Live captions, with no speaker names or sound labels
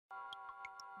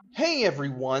Hey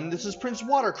everyone, this is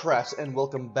PrinceWatercress, and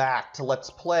welcome back to Let's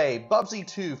Play Bubsy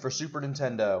 2 for Super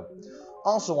Nintendo,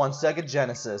 also on Sega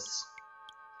Genesis.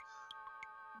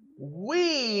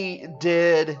 We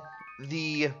did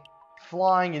the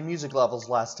flying and music levels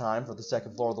last time for the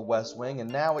second floor of the West Wing, and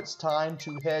now it's time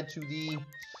to head to the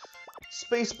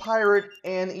Space Pirate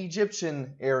and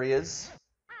Egyptian areas.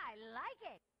 I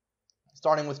like it.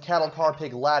 Starting with Cattlecar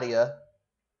Piglatia.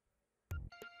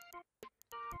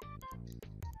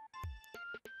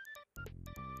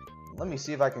 Let me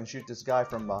see if I can shoot this guy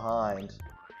from behind.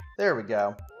 There we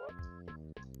go.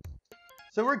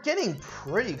 So we're getting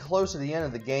pretty close to the end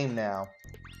of the game now.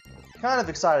 Kind of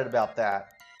excited about that.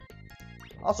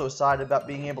 Also excited about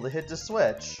being able to hit the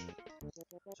switch,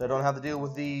 so I don't have to deal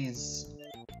with these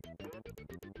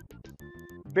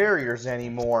barriers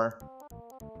anymore.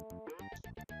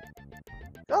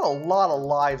 Got a lot of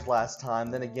lives last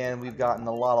time. Then again, we've gotten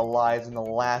a lot of lives in the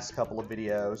last couple of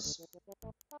videos.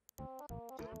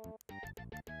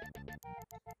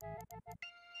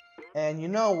 And you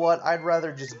know what? I'd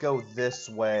rather just go this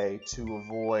way to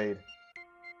avoid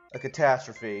a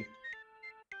catastrophe.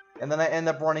 And then I end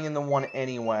up running into one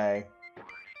anyway.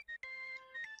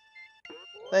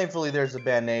 Thankfully, there's a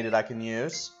band-aid that I can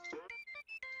use.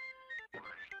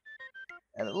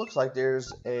 And it looks like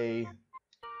there's a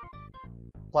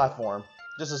platform.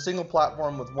 Just a single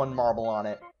platform with one marble on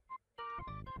it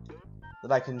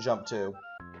that I can jump to.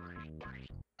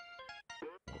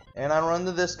 And I run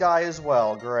to this guy as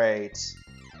well. Great.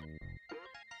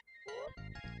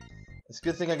 It's a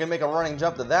good thing I can make a running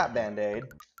jump to that band-aid.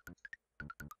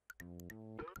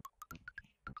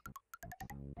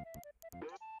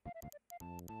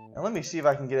 And let me see if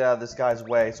I can get out of this guy's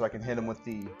way so I can hit him with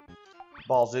the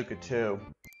bazooka too.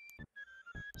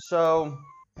 So,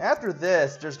 after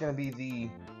this, there's going to be the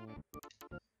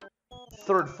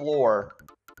third floor.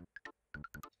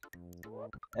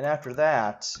 And after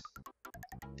that,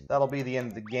 that'll be the end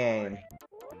of the game.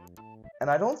 And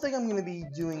I don't think I'm going to be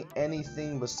doing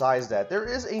anything besides that. There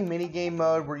is a minigame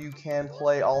mode where you can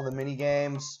play all the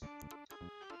minigames,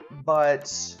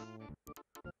 but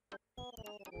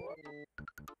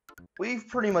we've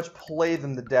pretty much played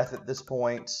them to death at this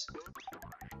point.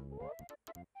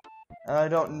 And I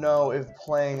don't know if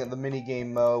playing the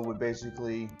minigame mode would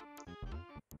basically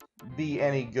be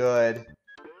any good,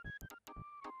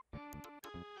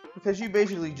 because you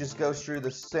basically just go through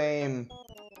the same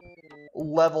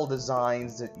level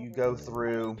designs that you go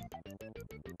through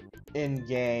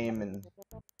in-game, and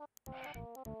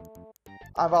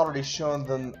I've already shown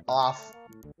them off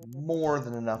more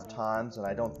than enough times, and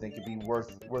I don't think it'd be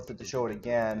worth it to show it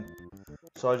again,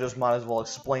 so I just might as well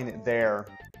explain it there.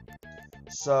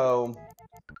 So,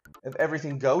 if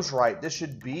everything goes right, this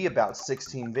should be about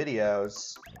 16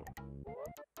 videos.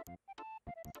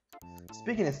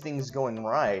 Speaking of things going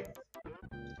right,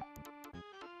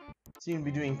 seem to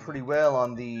be doing pretty well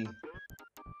on the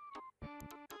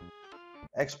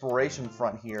exploration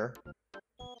front here.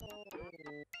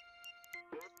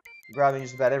 Grabbing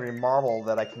just about every marble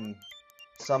that I can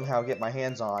somehow get my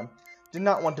hands on. Did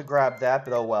not want to grab that,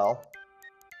 but oh well.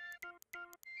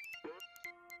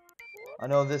 I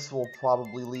know this will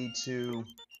probably lead to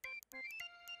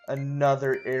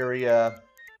another area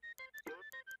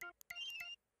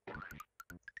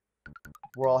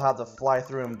where I'll have to fly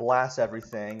through and blast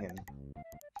everything, and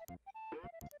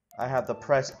I have to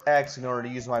press X in order to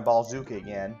use my bazooka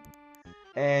again.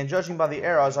 And judging by the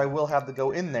arrows, I will have to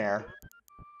go in there.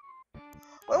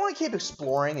 But I want to keep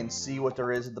exploring and see what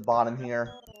there is at the bottom here.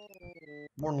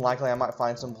 More than likely, I might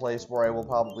find some place where I will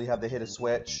probably have to hit a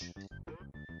switch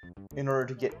in order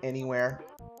to get anywhere.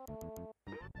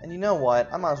 And you know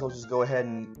what? I might as well just go ahead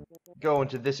and go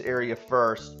into this area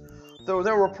first. Though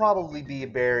there will probably be a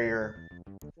barrier.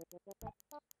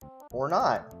 Or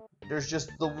not. There's just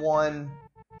the one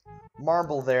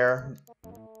marble there,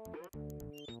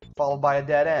 followed by a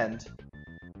dead end.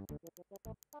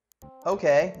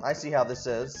 Okay, I see how this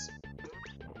is.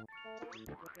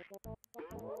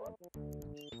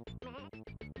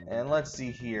 And let's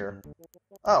see here.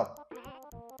 Oh.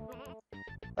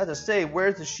 I have to say,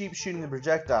 where's the sheep shooting the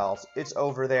projectiles? It's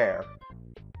over there.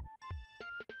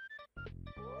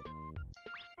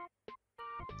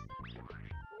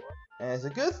 And it's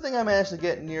a good thing I managed to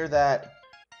get near that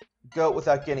goat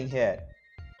without getting hit.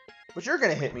 But you're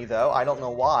gonna hit me, though. I don't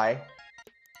know why.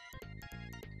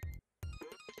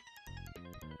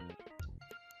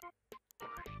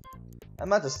 I'm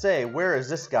about to say, where is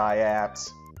this guy at?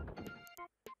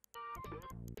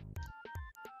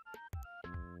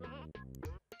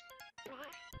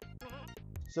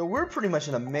 So we're pretty much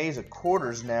in a maze of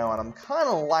quarters now, and I'm kind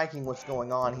of liking what's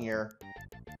going on here.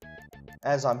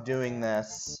 as I'm doing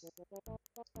this.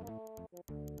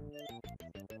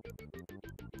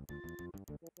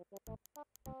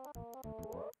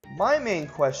 My main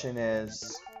question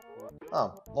is...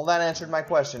 Oh, well that answered my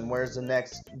question. Where's the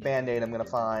next band-aid I'm gonna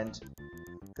find?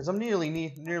 Because I'm nearly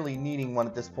needing one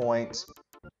at this point.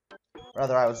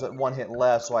 Rather, I was at one hit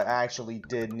left, so I actually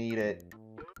did need it.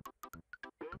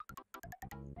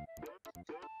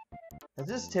 Has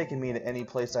this taken me to any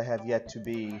place I have yet to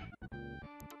be?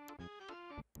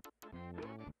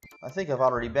 I think I've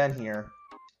already been here.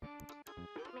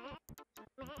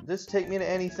 Did this take me to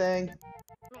anything?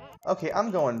 Okay,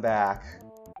 I'm going back.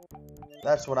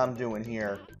 That's what I'm doing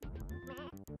here.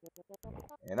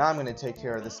 And I'm going to take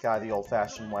care of this guy the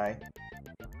old-fashioned way.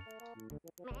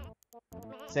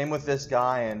 Same with this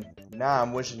guy, and now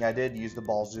I'm wishing I did use the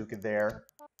bazooka there.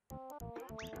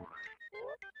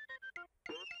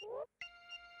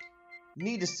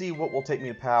 Need to see what will take me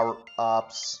to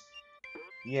power-ups.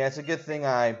 Yeah, it's a good thing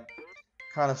I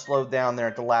kind of slowed down there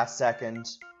at the last second.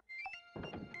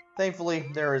 Thankfully,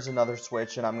 there is another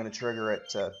switch, and I'm going to trigger it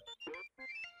to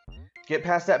get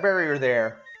past that barrier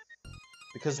there.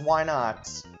 Because why not?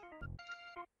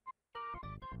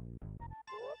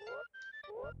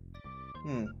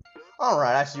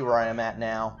 Alright, I see where I am at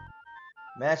now.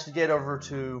 Managed to get over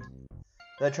to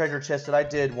the treasure chest that I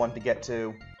did want to get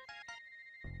to.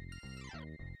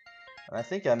 And I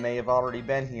think I may have already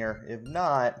been here. If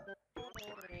not...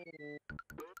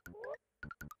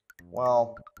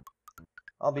 well...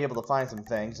 I'll be able to find some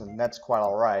things, and that's quite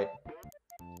alright.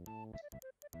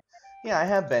 Yeah, I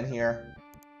have been here.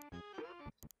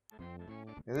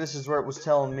 This is where it was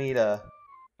telling me to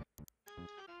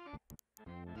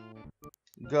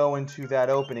go into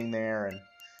that opening there, and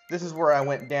this is where I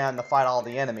went down to fight all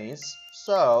the enemies.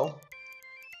 So,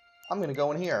 I'm gonna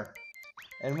go in here.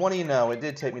 And what do you know, it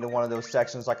did take me to one of those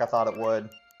sections like I thought it would.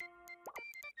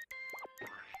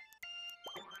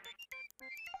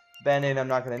 Band-aid I'm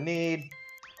not gonna need.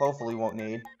 Hopefully won't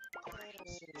need.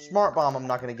 Smart bomb I'm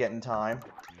not gonna get in time.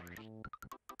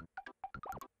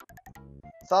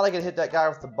 Thought I could hit that guy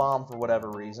with the bomb for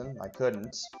whatever reason. I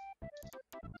couldn't.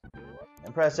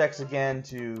 And press X again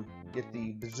to get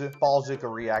the bazooka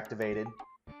reactivated.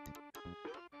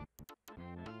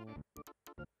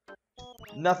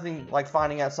 Nothing like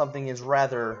finding out something is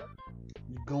rather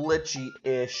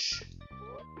glitchy-ish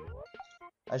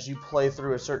as you play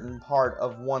through a certain part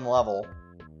of one level.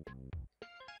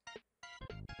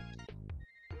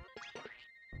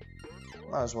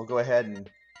 Might as well go ahead and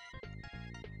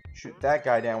shoot that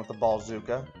guy down with the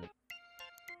bazooka.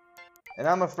 And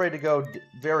I'm afraid to go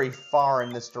very far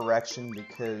in this direction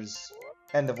because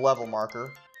end of level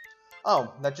marker.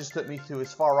 Oh, that just took me to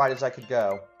as far right as I could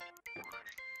go.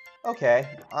 Okay,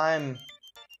 I'm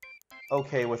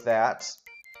okay with that.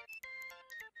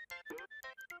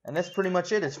 And that's pretty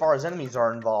much it as far as enemies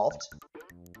are involved.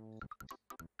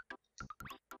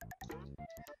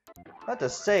 I have to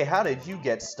say, how did you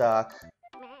get stuck?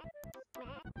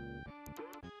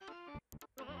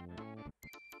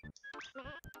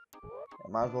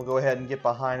 Might as well go ahead and get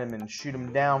behind him and shoot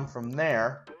him down from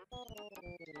there.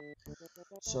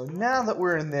 So now that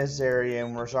we're in this area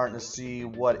and we're starting to see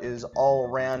what is all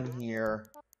around here,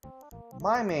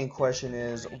 my main question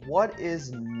is, what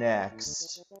is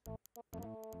next?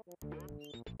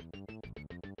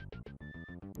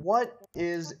 What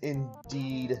is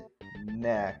indeed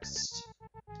next?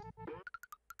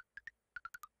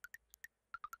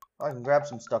 I can grab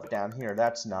some stuff down here,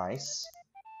 that's nice.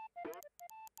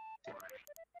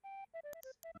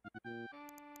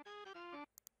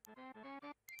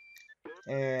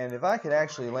 And if I could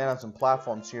actually land on some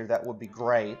platforms here, that would be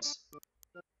great.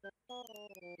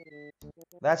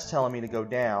 That's telling me to go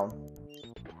down.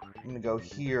 I'm going to go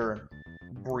here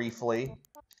briefly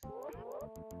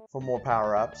for more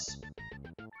power-ups.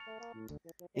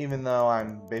 Even though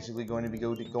I'm basically going to be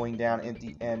going down at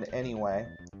the end anyway.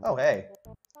 Oh, hey.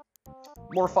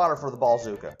 More fodder for the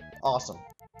bazooka. Awesome.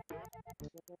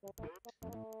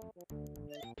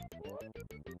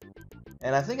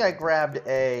 And I think I grabbed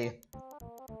a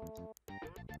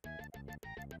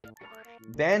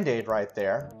band-aid right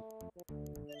there.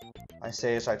 I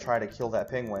say as I try to kill that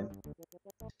penguin.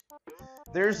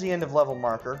 There's the end of level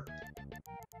marker.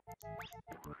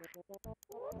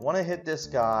 Want to hit this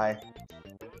guy.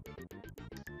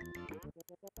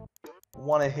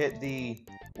 Want to hit the...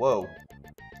 Whoa.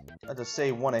 I have to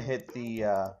say want to hit the...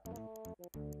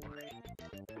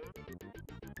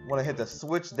 want to hit the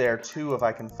switch there too if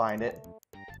I can find it.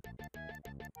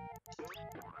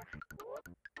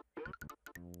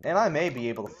 And I may be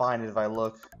able to find it if I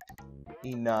look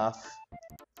enough.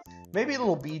 Maybe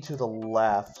it'll be to the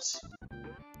left.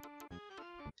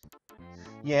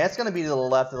 Yeah, it's gonna be to the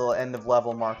left of the end of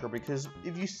level marker, because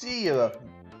if you see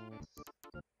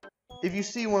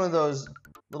one of those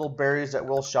little berries that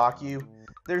will shock you,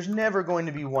 there's never going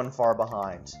to be one far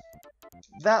behind.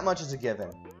 That much is a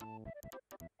given.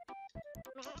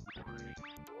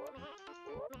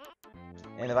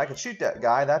 And if I could shoot that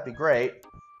guy, that'd be great.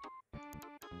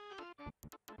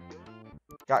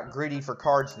 Got greedy for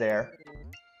cards there.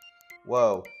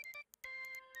 Whoa.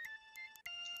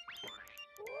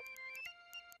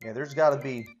 Yeah, there's gotta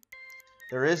be...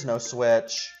 There is no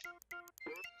switch.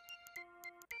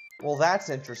 Well, that's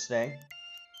interesting.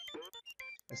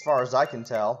 As far as I can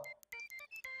tell.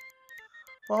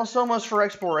 Well, so much for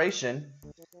exploration.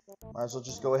 Might as well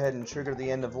just go ahead and trigger the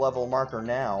end of level marker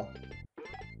now.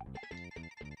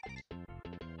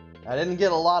 I didn't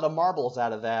get a lot of marbles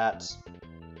out of that.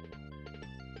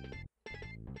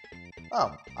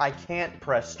 Oh, I can't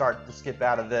press start to skip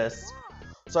out of this.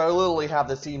 So I literally have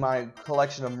to see my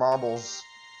collection of marbles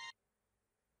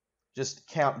just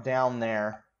count down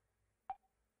there.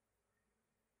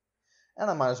 And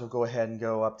I might as well go ahead and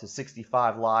go up to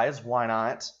 65 lives. Why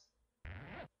not?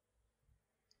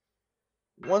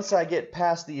 Once I get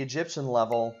past the Egyptian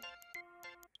level,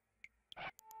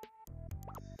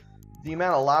 the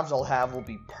amount of lives I'll have will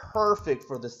be perfect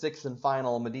for the 6th and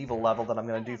final medieval level that I'm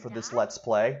going to do for this Let's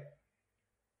Play.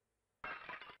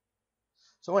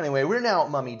 So anyway, we're now at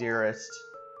Mummy Dearest.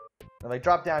 If I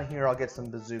drop down here, I'll get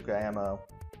some bazooka ammo.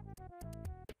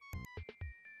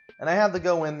 And I have to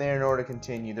go in there in order to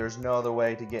continue. There's no other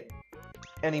way to get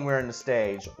anywhere in the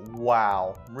stage.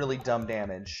 Wow. Really dumb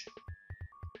damage.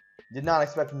 Did not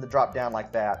expect him to drop down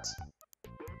like that.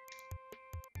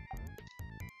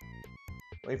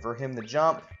 Wait for him to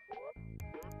jump.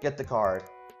 Get the card.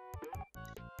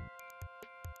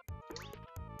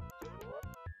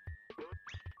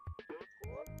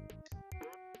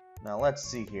 Now let's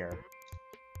see here.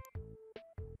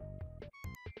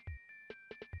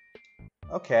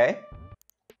 Okay.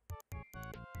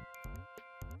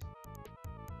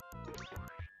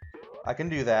 I can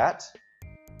do that.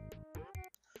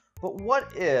 But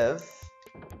what if...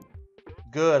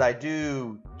 Good, I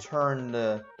do turn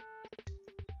the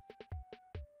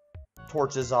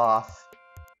torches off.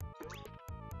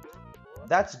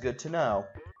 That's good to know.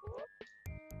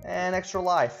 And extra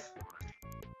life.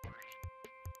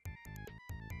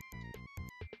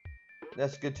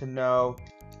 That's good to know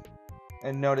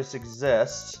and notice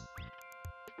exists.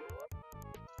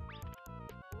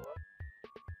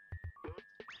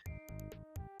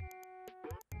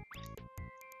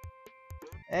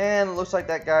 And it looks like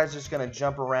that guy's just gonna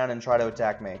jump around and try to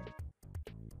attack me.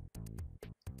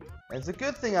 And it's a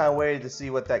good thing I waited to see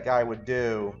what that guy would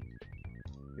do,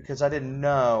 because I didn't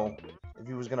know if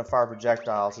he was gonna fire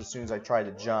projectiles as soon as I tried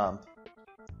to jump.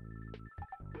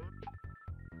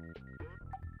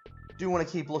 Do want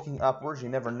to keep looking upwards. You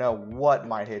never know what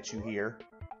might hit you here.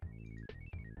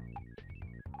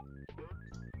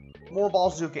 More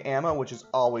bazooka ammo, which is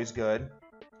always good.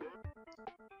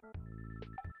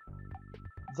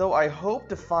 Though I hope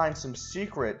to find some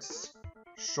secrets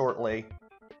shortly.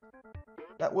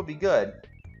 That would be good.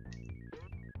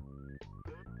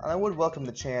 And I would welcome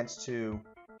the chance to...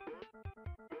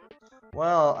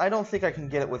 Well, I don't think I can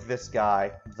get it with this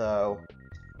guy, though.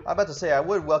 I'm about to say I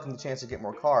would welcome the chance to get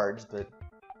more cards, but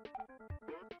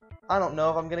I don't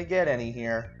know if I'm going to get any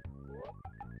here.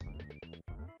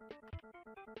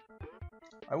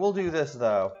 I will do this,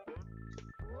 though.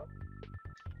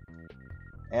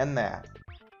 And that.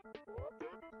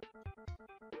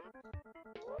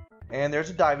 And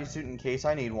there's a diving suit in case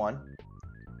I need one.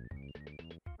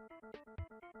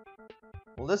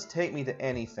 Will this take me to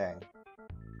anything?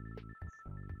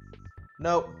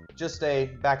 Nope, just a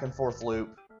back and forth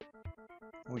loop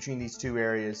between these two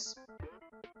areas.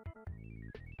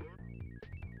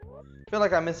 Feel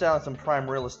like I missed out on some prime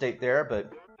real estate there,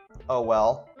 but oh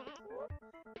well.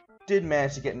 Did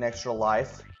manage to get an extra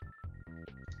life.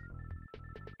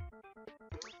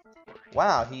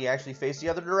 Wow, he actually faced the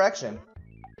other direction.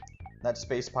 That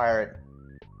space pirate.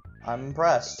 I'm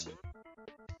impressed.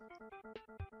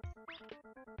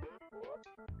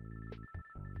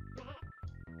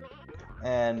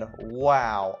 And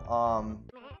wow,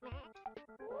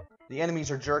 the enemies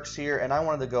are jerks here, and I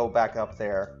wanted to go back up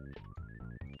there.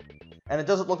 And it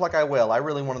doesn't look like I will. I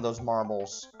really wanted those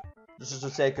marbles. Just for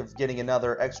the sake of getting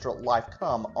another extra life.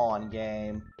 Come on,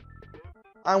 game.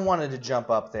 I wanted to jump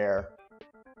up there.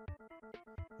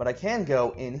 But I can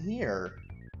go in here.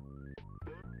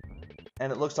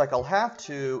 And it looks like I'll have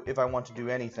to if I want to do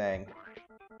anything.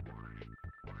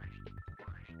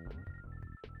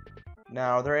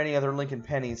 Now, are there any other Lincoln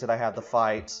Pennies that I have to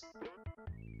fight?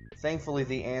 Thankfully,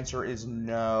 the answer is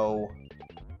no.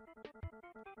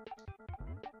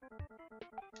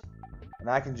 And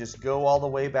I can just go all the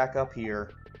way back up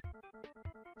here.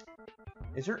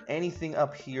 Is there anything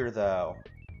up here, though?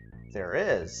 There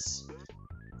is.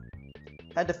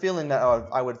 I had the feeling that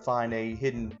I would find a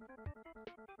hidden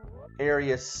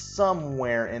area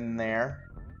somewhere in there.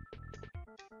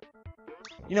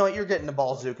 You know what? You're getting the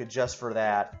Ballzooka just for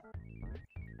that.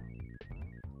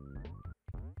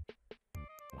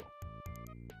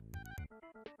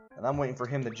 And I'm waiting for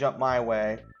him to jump my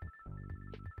way.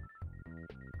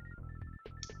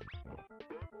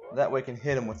 That way I can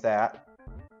hit him with that.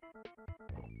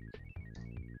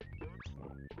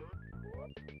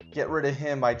 Get rid of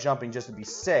him by jumping just to be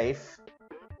safe.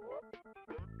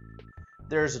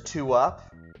 There's a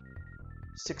 2-up.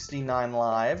 69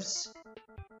 lives.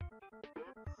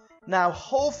 Now,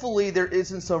 hopefully there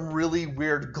isn't some really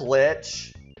weird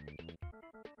glitch.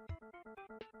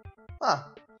 Huh.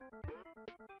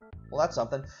 Well, that's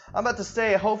something. I'm about to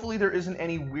say, hopefully there isn't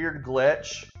any weird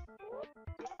glitch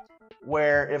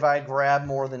where if I grab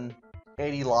more than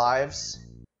 80 lives,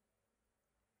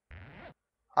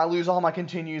 I lose all my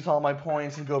continues, all my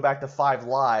points, and go back to 5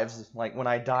 lives, like when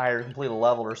I die or complete a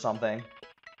level or something.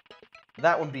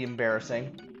 That would be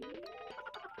embarrassing.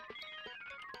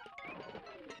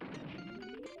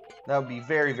 That would be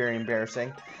very, very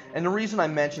embarrassing. And the reason I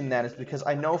mention that is because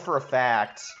I know for a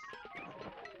fact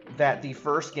that the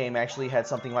first game actually had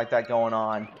something like that going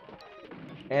on.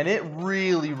 And it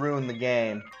really ruined the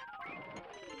game.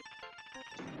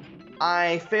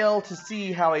 I failed to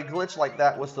see how a glitch like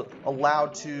that was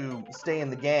allowed to stay in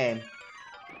the game.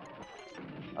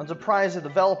 I'm surprised the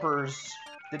developers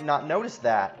did not notice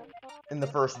that in the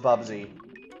first Bubsy.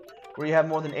 Where you have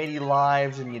more than 80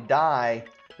 lives and you die,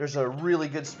 there's a really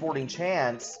good sporting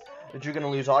chance that you're going to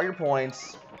lose all your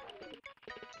points,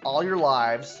 all your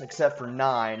lives, except for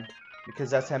 9,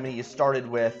 because that's how many you started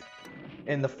with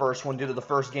in the first one due to the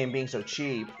first game being so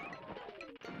cheap.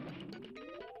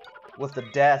 With the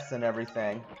deaths and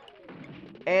everything.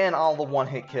 And all the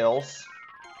one-hit kills.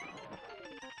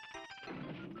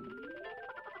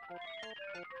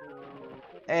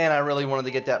 And I really wanted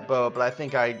to get that bow, but I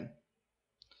think I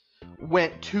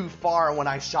went too far when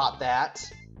I shot that.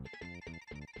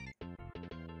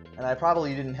 And I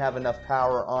probably didn't have enough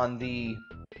power on the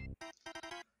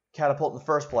catapult in the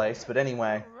first place, but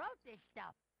anyway.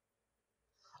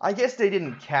 I guess they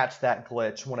didn't catch that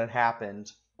glitch when it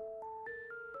happened.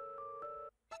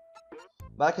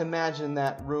 But I can imagine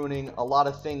that ruining a lot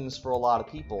of things for a lot of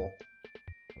people.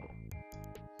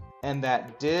 And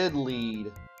that did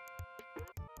lead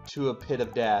to a pit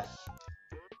of death.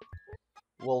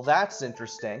 Well, that's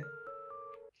interesting.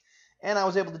 And I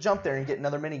was able to jump there and get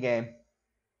another minigame.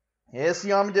 It's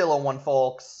the armadillo one,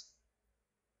 folks.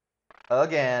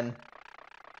 Again.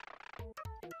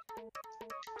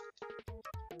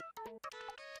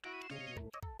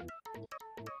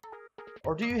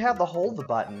 Or do you have the hold the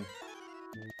button?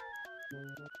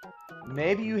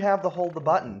 Maybe you have to hold the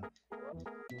button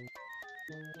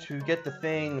to get the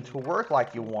thing to work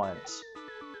like you want.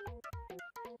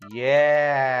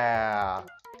 Yeah.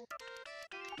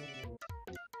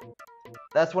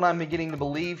 That's what I'm beginning to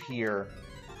believe here.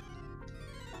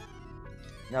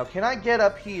 Now, can I get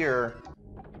up here,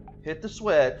 hit the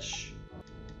switch,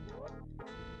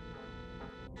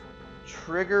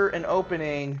 trigger an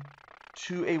opening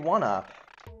to a 1-up?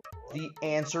 The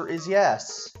answer is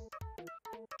yes.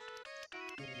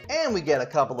 And we get a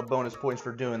couple of bonus points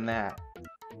for doing that.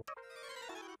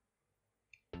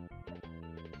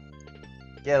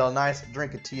 Get a nice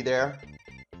drink of tea there.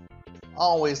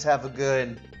 Always have a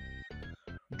good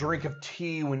drink of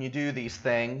tea when you do these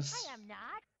things. I am not.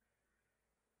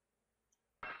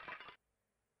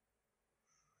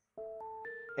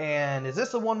 And is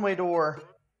this a one-way door?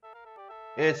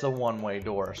 It's a one-way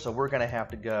door, so we're gonna have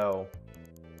to go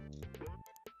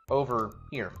over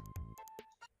here.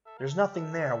 There's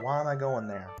nothing there. Why am I going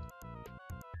there?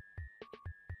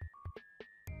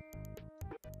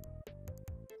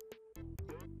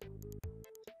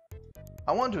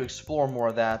 I wanted to explore more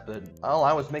of that, but oh,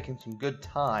 I was making some good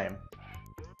time.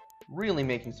 Really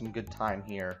making some good time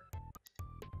here.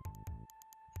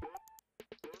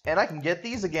 And I can get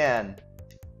these again.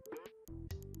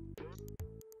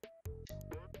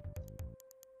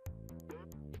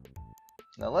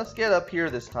 Now let's get up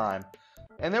here this time.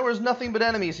 And there was nothing but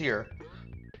enemies here.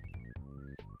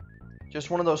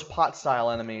 Just one of those pot-style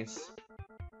enemies.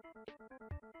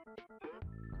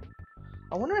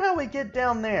 I wonder how we get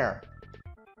down there.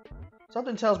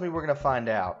 Something tells me we're going to find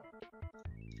out.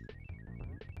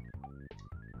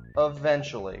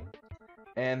 Eventually.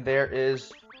 And there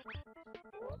is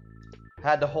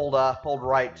Had to hold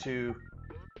right to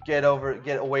get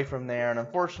away from there, and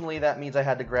unfortunately that means I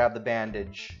had to grab the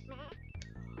bandage.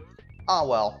 Ah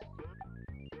well.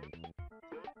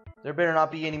 There better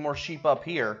not be any more sheep up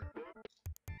here.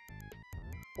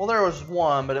 Well, there was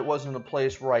one, but it wasn't a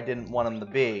place where I didn't want him to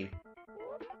be.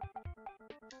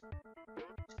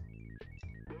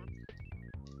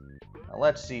 Now,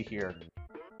 let's see here.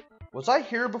 Was I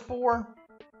here before?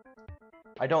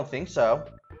 I don't think so.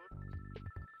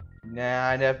 Nah,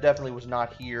 I definitely was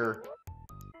not here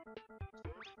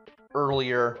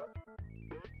earlier.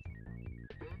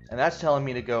 And that's telling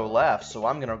me to go left, so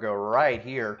I'm gonna go right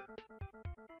here.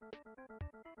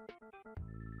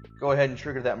 Go ahead and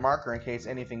trigger that marker in case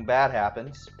anything bad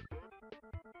happens.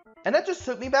 And that just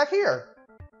took me back here.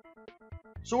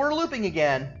 So we're looping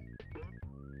again.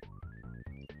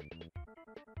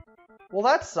 Well,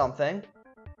 that's something.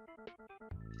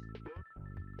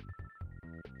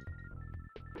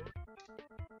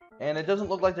 And it doesn't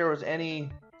look like there was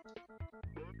any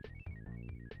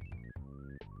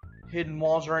hidden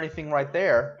walls or anything right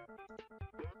there.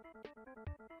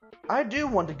 I do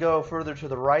want to go further to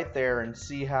the right there and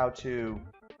see how to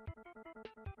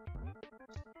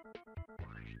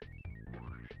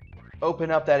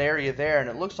open up that area there, and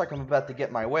it looks like I'm about to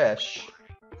get my wish.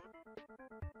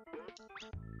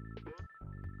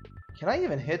 Can I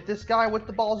even hit this guy with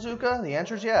the bazooka? The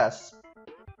answer is yes.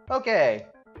 Okay.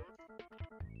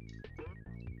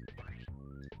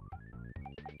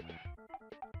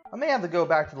 I may have to go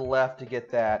back to the left to get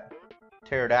that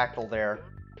pterodactyl there.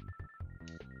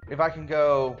 If I can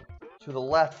go to the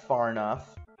left far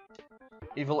enough,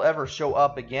 if he'll ever show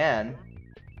up again.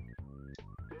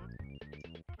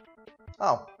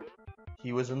 Oh,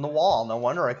 he was in the wall. No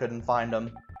wonder I couldn't find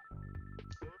him.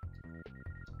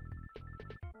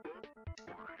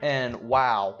 And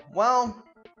wow. Well,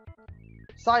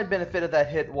 side benefit of that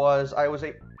hit was I was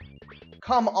a...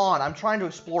 Come on, I'm trying to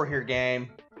explore here, game.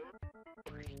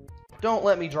 Don't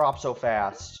let me drop so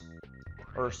fast.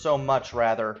 Or so much,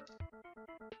 rather.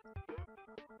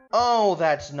 Oh,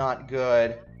 that's not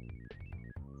good.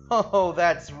 Oh,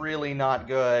 that's really not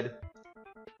good.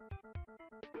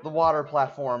 The water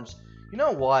platforms. You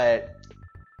know what?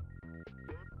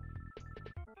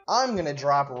 I'm gonna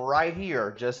drop right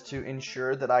here just to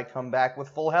ensure that I come back with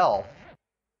full health.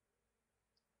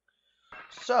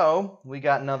 So, we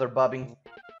got another bubbing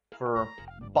for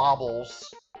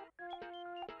baubles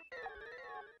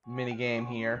minigame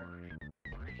here.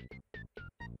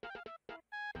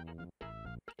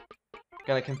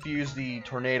 Gonna confuse the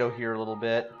tornado here a little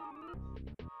bit.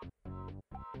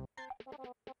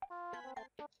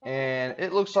 And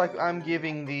it looks like I'm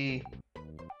giving the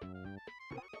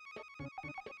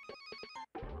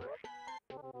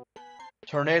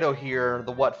tornado here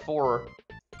the what for,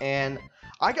 and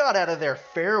I got out of there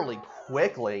fairly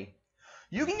quickly.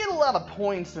 You can get a lot of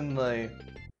points in the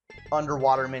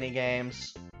underwater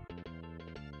minigames.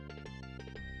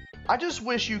 I just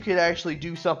wish you could actually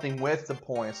do something with the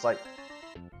points, like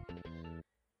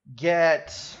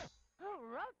get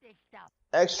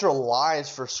extra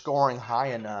lives for scoring high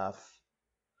enough.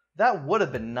 That would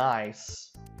have been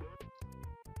nice.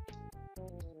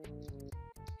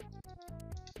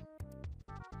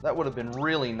 That would have been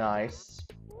really nice.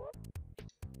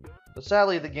 But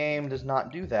sadly, the game does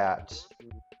not do that.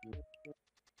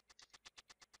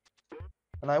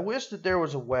 And I wish that there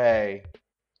was a way.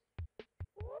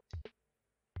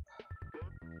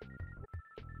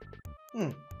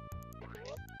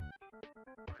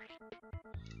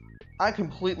 I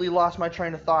completely lost my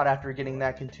train of thought after getting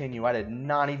that continue. I did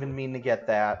not even mean to get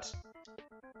that.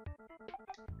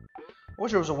 I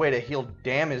wish there was a way to heal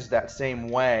damage that same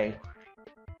way.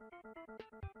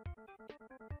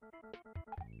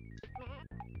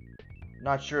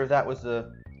 Not sure if that was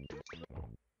the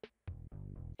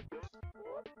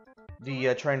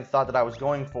train of thought that I was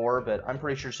going for, but I'm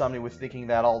pretty sure somebody was thinking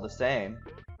that all the same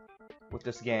with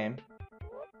this game.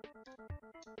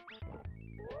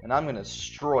 And I'm gonna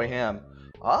destroy him.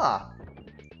 Ah!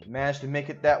 Managed to make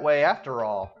it that way after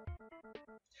all.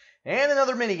 And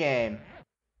another minigame.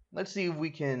 Let's see if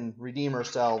we can redeem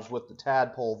ourselves with the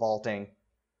tadpole vaulting.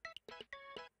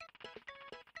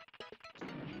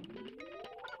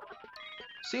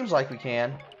 Seems like we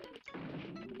can.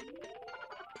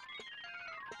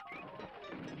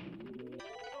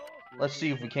 Let's see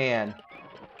if we can.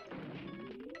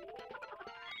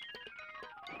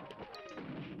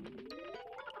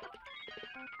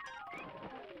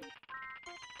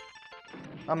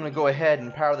 I'm gonna go ahead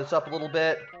and power this up a little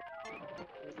bit.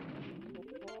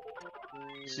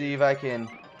 See if I can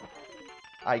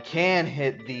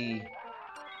hit the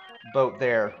boat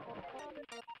there.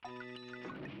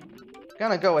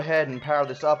 Gonna go ahead and power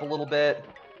this up a little bit.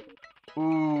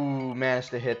 Ooh, managed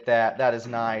to hit that. That is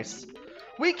nice.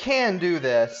 We can do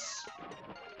this.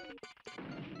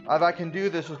 If I can do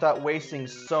this without wasting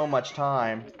so much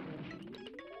time.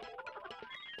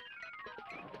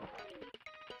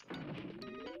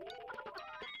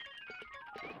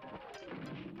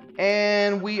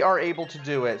 And we are able to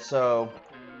do it, so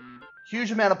huge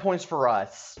amount of points for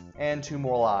us. And 2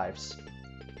 more lives.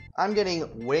 I'm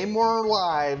getting way more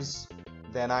lives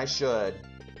than I should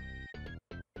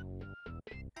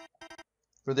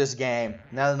for this game,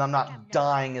 now that I'm not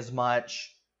dying as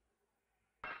much.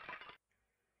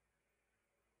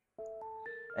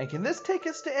 And can this take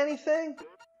us to anything?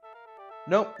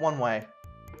 Nope, one way.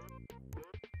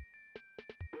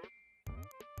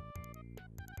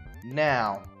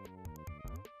 Now,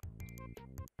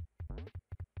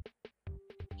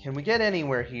 can we get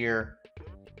anywhere here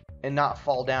and not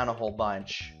fall down a whole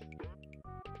bunch?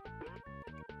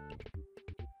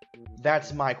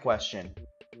 That's my question.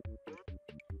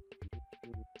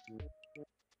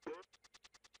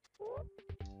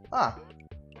 Ah,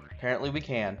 apparently we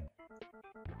can.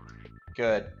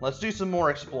 Good. Let's do some more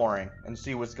exploring and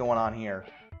see what's going on here.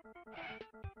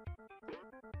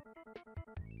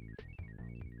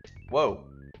 Whoa.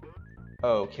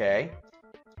 Okay.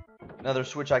 Another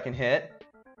switch I can hit.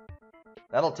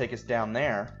 That'll take us down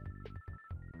there.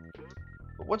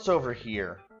 But what's over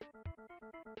here?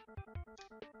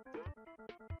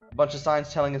 A bunch of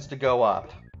signs telling us to go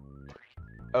up.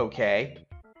 Okay.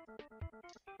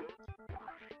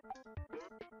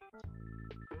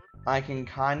 I can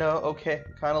kinda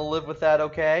live with that,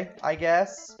 okay, I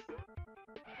guess.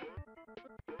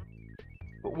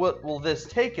 But what will this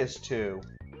take us to?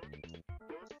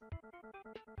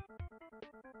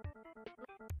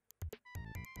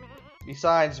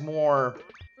 Besides more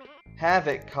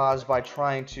havoc caused by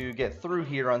trying to get through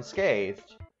here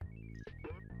unscathed.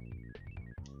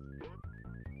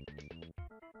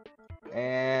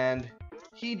 And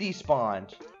he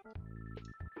despawned.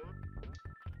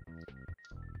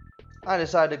 I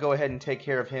decided to go ahead and take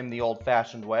care of him the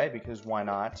old-fashioned way, because why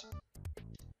not?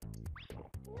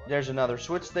 There's another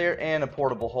switch there, and a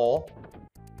portable hole.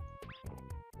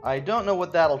 I don't know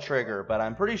what that'll trigger, but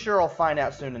I'm pretty sure I'll find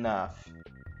out soon enough.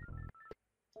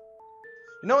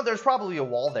 You know what? There's probably a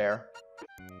wall there.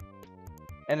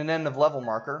 And an end of level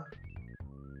marker.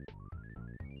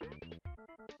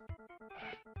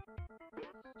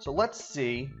 So let's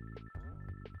see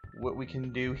what we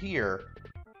can do here.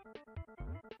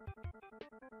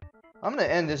 I'm going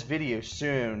to end this video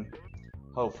soon,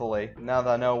 hopefully, now that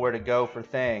I know where to go for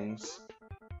things.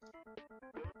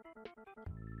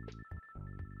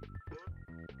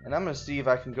 And I'm going to see if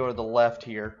I can go to the left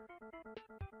here.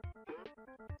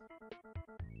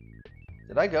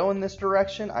 Did I go in this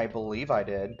direction? I believe I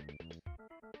did.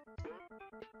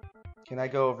 Can I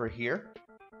go over here?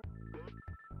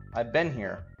 I've been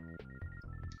here.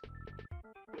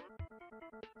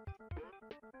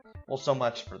 Well, so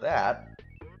much for that.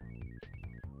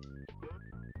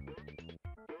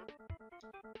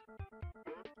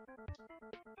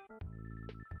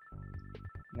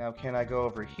 Now, can I go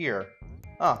over here?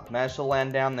 Oh, managed to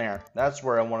land down there. That's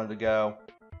where I wanted to go.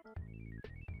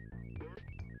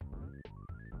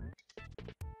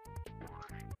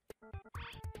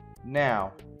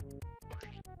 Now,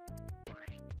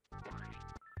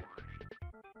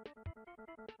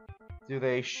 do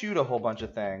they shoot a whole bunch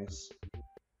of things?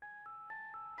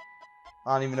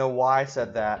 I don't even know why I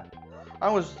said that. I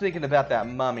was thinking about that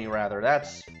mummy, rather.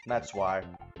 That's why.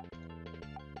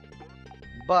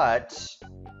 But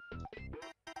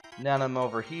now that I'm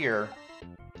over here,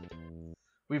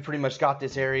 we pretty much got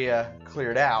this area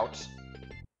cleared out.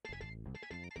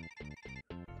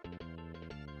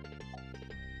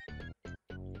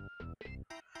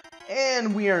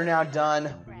 And we are now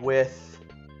done with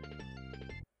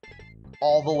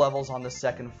all the levels on the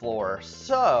second floor.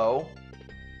 So,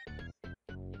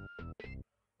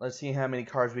 let's see how many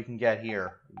cards we can get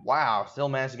here. Wow, still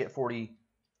managed to get 40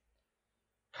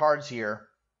 cards here.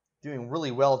 Doing really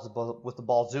well with the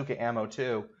bazooka ammo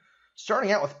too.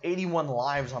 Starting out with 81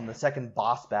 lives on the second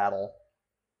boss battle.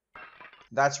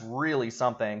 That's really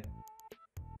something.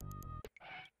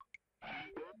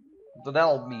 So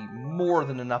that'll be more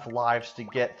than enough lives to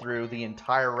get through the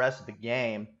entire rest of the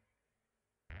game.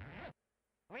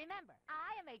 Remember,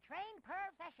 I am a trained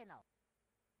professional.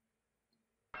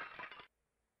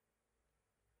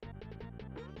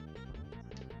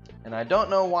 And I don't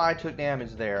know why I took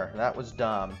damage there. That was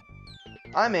dumb.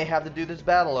 I may have to do this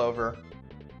battle over.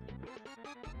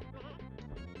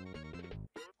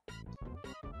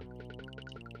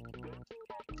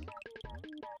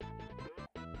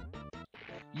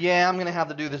 Yeah, I'm gonna have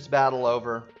to do this battle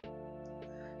over.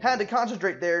 Had to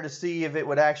concentrate there to see if it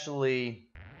would actually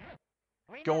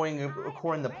going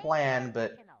according to plan,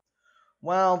 but,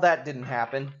 well, that didn't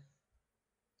happen.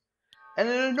 And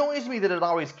it annoys me that it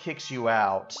always kicks you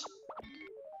out.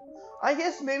 I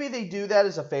guess maybe they do that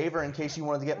as a favor in case you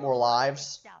wanted to get more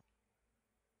lives.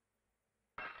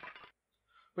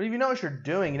 But if you know what you're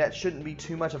doing, that shouldn't be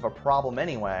too much of a problem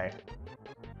anyway.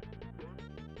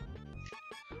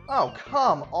 Oh,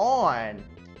 come on!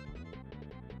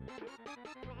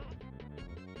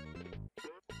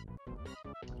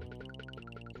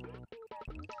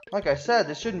 Like I said,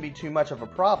 this shouldn't be too much of a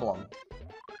problem.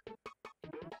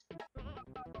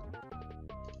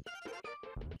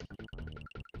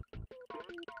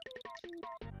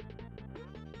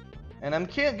 And I'm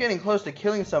getting close to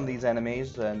killing some of these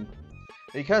enemies, and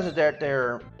because of that,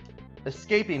 they're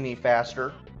escaping me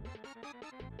faster.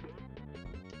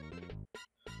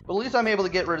 But at least I'm able to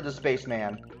get rid of the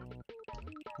spaceman.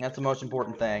 That's the most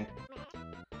important thing.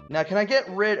 Now, can I get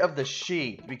rid of the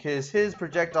sheep? Because his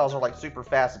projectiles are like super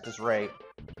fast at this rate.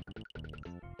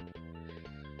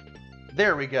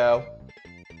 There we go.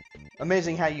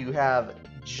 Amazing how you have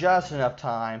just enough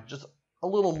time, just a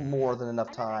little more than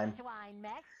enough time,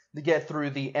 to get through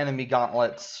the enemy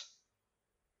gauntlets.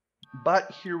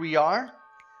 But here we are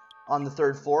on the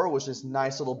 3rd floor, which is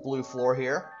nice little blue floor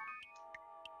here.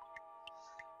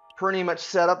 Pretty much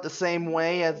set up the same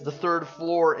way as the 3rd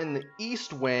floor in the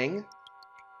east wing.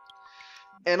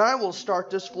 And I will start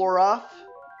this floor off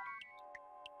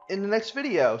in the next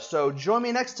video. So join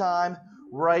me next time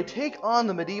where I take on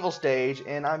the medieval stage,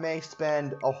 and I may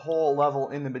spend a whole level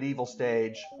in the medieval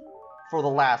stage for the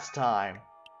last time.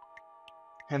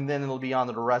 And then it'll be on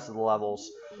to the rest of the levels.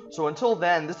 So until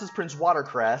then, this is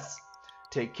PrinceWatercress.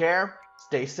 Take care,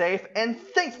 stay safe, and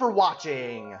thanks for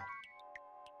watching!